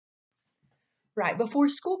Right before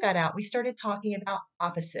school got out, we started talking about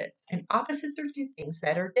opposites. And opposites are two things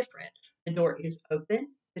that are different. The door is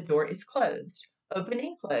open, the door is closed. Open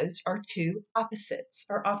and closed are two opposites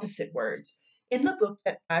or opposite words. In the book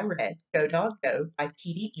that I read, Go Dog Go by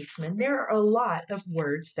T.D. Eastman, there are a lot of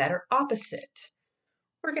words that are opposite.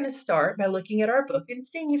 We're going to start by looking at our book and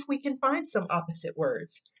seeing if we can find some opposite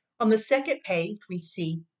words. On the second page, we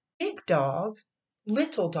see big dog,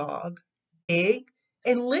 little dog. Big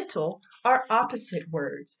and little are opposite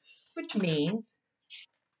words, which means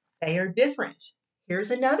they are different.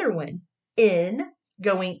 Here's another one. In,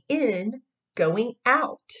 going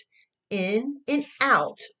out. In and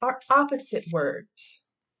out are opposite words.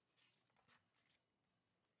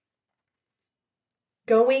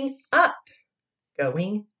 Going up,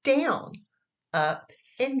 going down. Up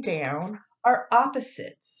and down are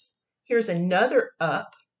opposites. Here's another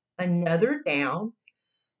up, another down.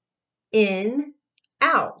 In,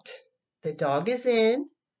 out. The dog is in,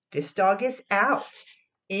 this dog is out.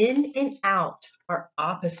 In and out are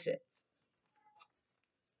opposites.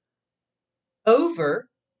 Over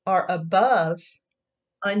are above,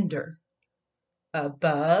 under.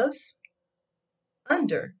 Above,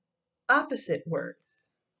 under, opposite words.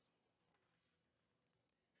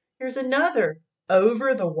 Here's another.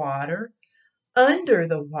 Over the water, under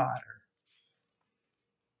the water.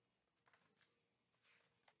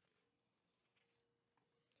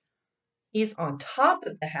 He's on top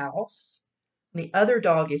of the house. The other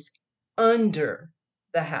dog is under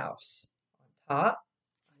the house. On top,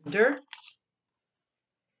 under.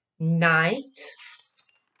 Night,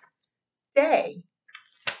 day.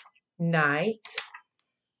 Night,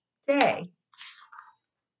 day.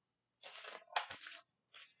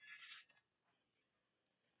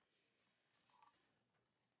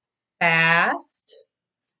 Fast,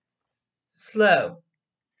 slow.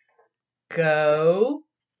 Go,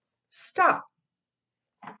 stop.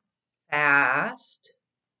 Fast,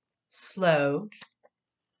 slow,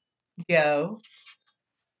 go,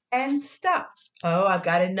 and stop. Oh, I've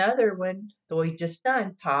got another one that we just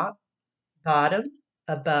done. Top, bottom,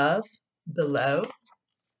 above, below.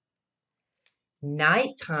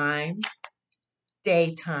 Nighttime,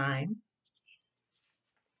 daytime.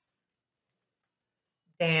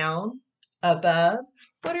 Down, above.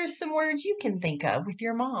 What are some words you can think of with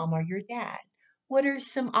your mom or your dad? What are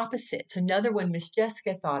some opposites? Another one Miss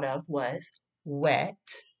Jessica thought of was wet,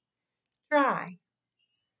 dry,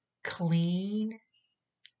 clean,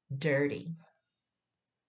 dirty.